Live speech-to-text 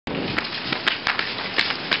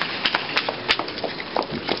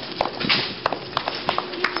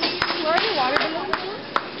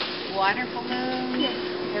water balloons. Yes.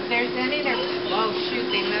 If there's any, they're... Oh,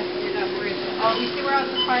 shoot, they messed it up. Where is it? Oh, you see where all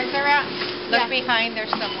the cars are at? Look behind there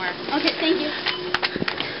somewhere. Okay, thank you.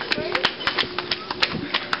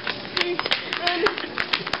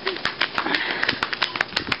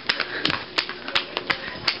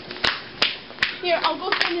 Here, I'll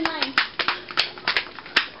go stand in line.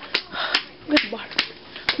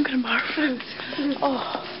 I'm gonna borrow fruits.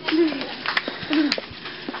 Oh.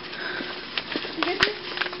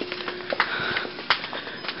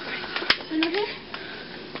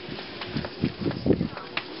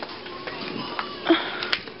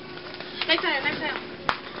 Next time.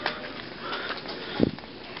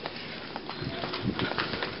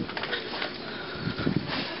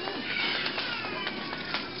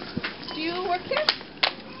 Do you work here?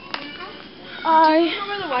 Do you know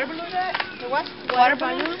where the water balloons are? The what? Water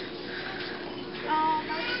balloon?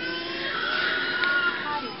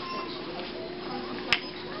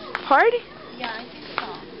 Party? Yeah, I think so.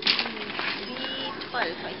 B12, I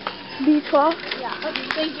think. B12? Yeah. Okay,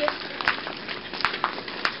 thank you.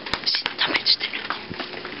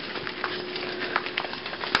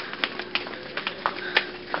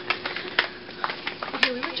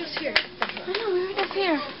 Okay, we were just here. I know, we were just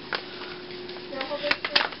here.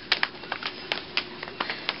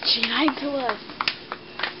 She lied to us.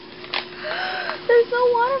 There's no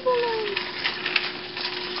water balloons.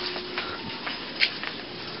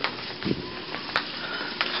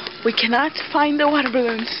 We cannot find the water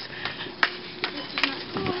balloons.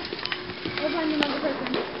 We'll find another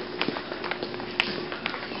person.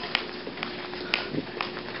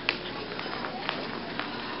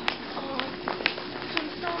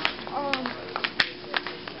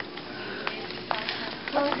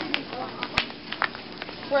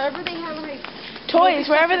 Wherever they have like Toys,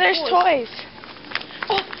 wherever there's toys.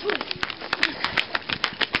 Oh, toys.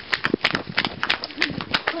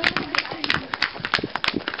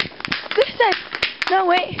 This side. No,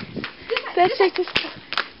 wait. This side. This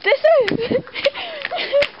side.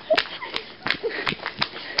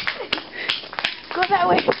 Go that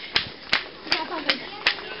way.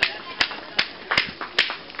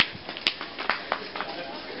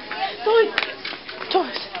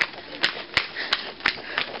 Toys.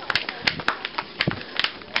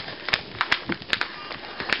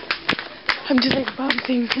 I'm just like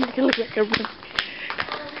bouncing. I look like a room.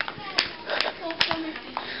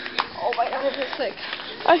 Oh my God, I feel sick.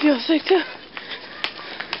 I feel sick too.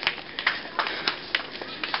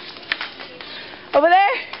 Over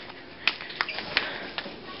there.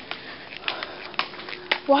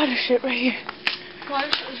 Water shit right here. Water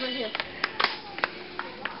is right here.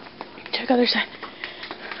 Check other side.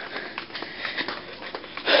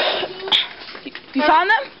 You found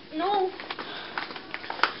them? No.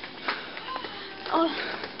 Oh,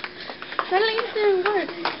 that link didn't work.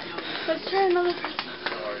 Let's try another person.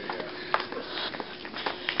 Oh, yeah.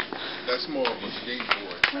 That's more of a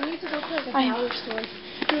skateboard. We need to go to like a power store.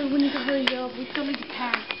 Dude, we need to hurry up. We still need to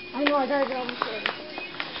pack. I know, I gotta get on the store.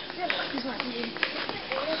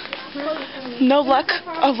 No luck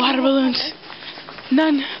of water balloons.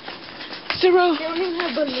 None. Zero. They don't even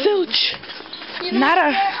have balloons. Zilch. You know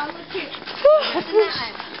Nada. what? I'll look here.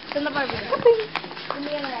 In the Bible. In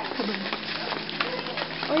the other app.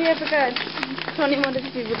 Oh yeah, I forgot. Tony wanted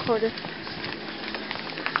to be recorded.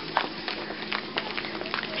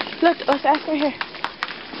 Look, let's ask right here.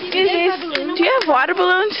 Excuse me, do you have water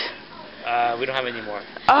balloons? We don't have any more.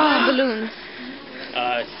 Ah, balloons.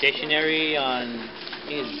 Stationary on, I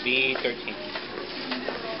think it's B13.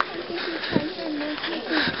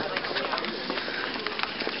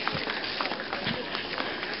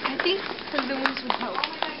 I think balloons would help.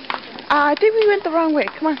 I think we went the wrong way.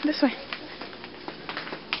 Come on, this way.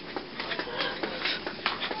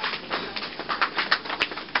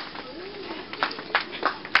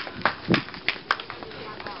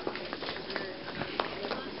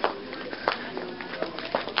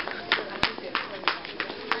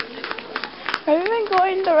 Have we been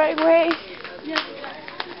going the right way? Yeah.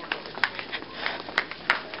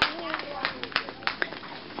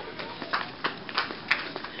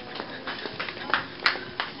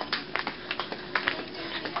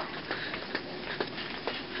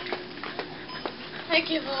 I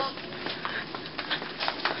give up.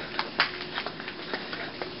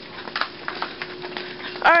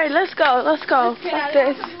 Alright, let's go. Let's go. Fuck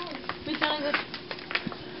this. We sound like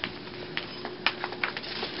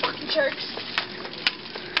fucking sharks.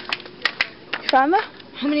 You found them?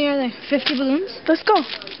 How many are there? 50 balloons? Let's go.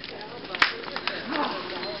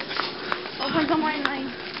 Oh, come somewhere in line.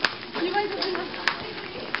 You guys open up.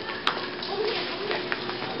 Oh, yeah.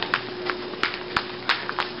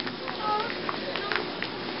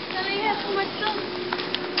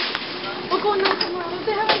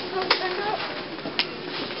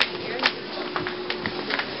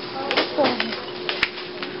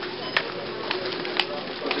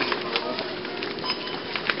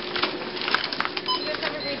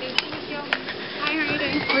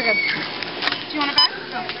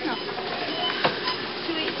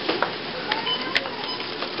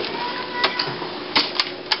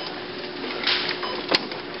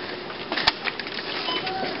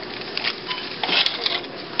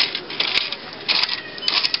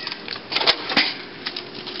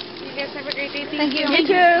 great day. Thank you. You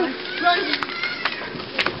too.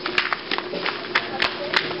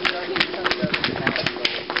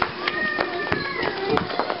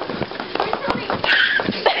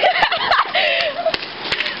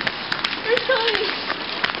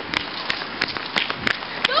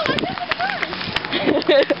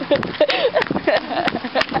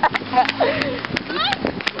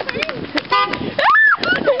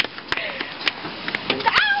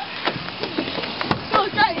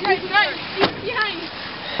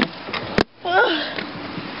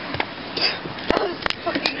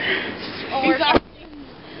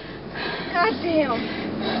 God damn.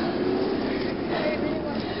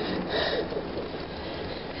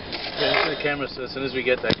 Yeah, this is the camera, so as soon as we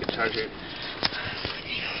get that, I can charge it.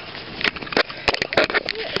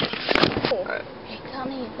 Alright. Hey,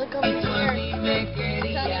 Tony, look over here. Tony, look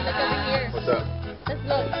over here. What's up? Let's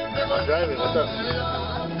look. I'm driving. What's up?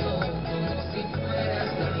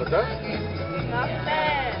 What's up? Not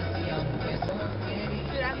bad.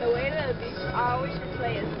 Dude, on the way to the beach, I always should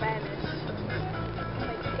play in Spanish.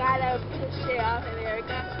 Like, gotta push it off in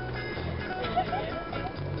America.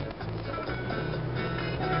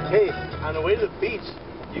 Hey, on the way to the beach,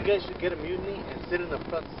 you guys should get a mutiny and sit in the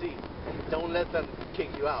front seat. Don't let them kick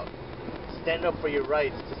you out. Stand up for your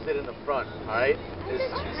rights to sit in the front, alright?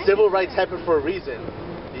 Civil rights happen for a reason.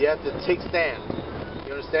 You have to take stand.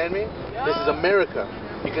 You understand me? This is America.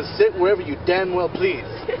 You can sit wherever you damn well please.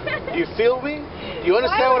 Do you feel me? Do you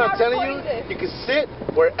understand what I'm telling you? You can sit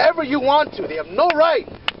wherever you want to. They have no right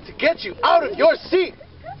to get you out of your seat.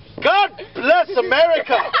 God bless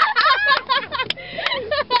America!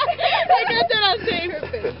 I got that on tape.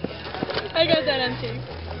 I got that on tape.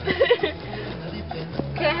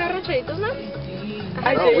 Can I have rancheritos now?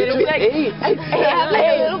 I No, did. we It was just like, ate. I have like a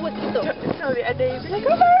little huequito. Tony, I did. Like,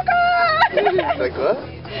 America! Like what?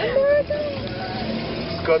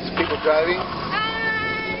 Scots people driving.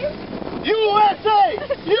 Hi! USA!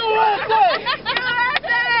 USA!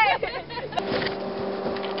 USA!